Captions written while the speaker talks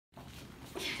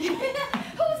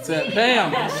That's it.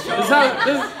 Bam.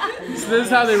 This is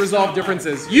how they resolve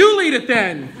differences. You lead it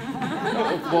then.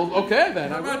 Oh, well, okay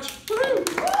then. How much?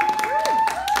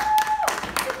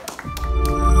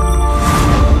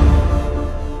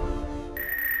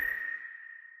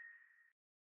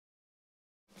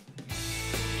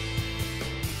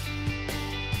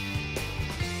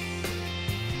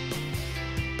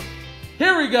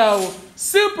 Here we go.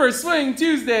 Super Swing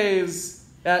Tuesdays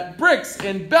at Brix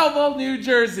in Belleville, New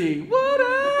Jersey. What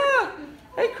up?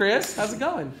 Hey, Chris. How's it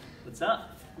going? What's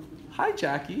up? Hi,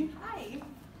 Jackie. Hi.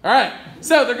 All right.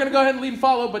 So they're going to go ahead and lead and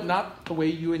follow, but not the way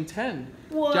you intend.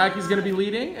 What? Jackie's going to be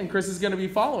leading, and Chris is going to be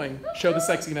following. Show the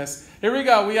sexiness. Here we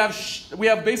go. We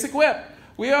have basic whip.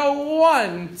 We go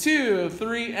 1, 2,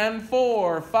 3, and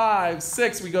 4, 5,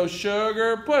 6. We go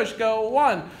sugar push. Go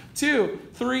 1, 2,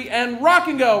 3, and rock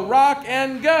and go. Rock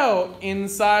and go.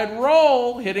 Inside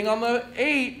roll, hitting on the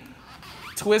 8,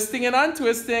 twisting and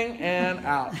untwisting, and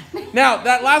out. Now,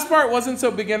 that last part wasn't so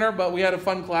beginner, but we had a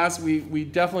fun class. We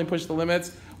definitely pushed the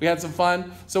limits. We had some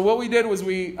fun. So what we did was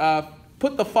we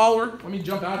put the follower, let me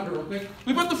jump out here real quick.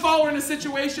 We put the follower in a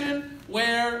situation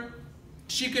where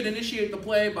she could initiate the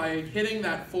play by hitting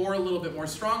that 4 a little bit more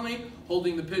strongly,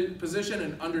 holding the position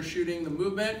and undershooting the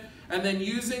movement, and then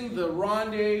using the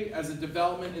ronde as a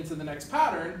development into the next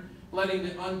pattern, letting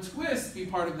the untwist be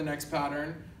part of the next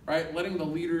pattern, right? Letting the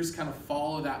leaders kind of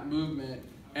follow that movement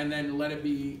and then let it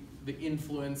be the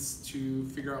influence to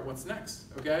figure out what's next,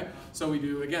 okay? So we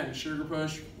do, again, sugar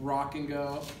push, rock and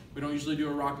go. We don't usually do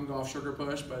a rock and go off sugar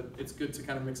push, but it's good to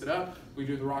kind of mix it up. We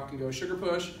do the rock and go sugar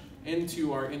push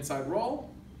into our inside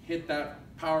roll, hit that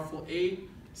powerful 8,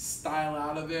 style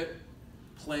out of it,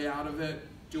 play out of it,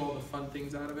 do all the fun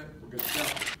things out of it. We're good to go.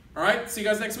 All right, see you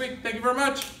guys next week. Thank you very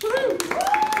much. Woo-hoo!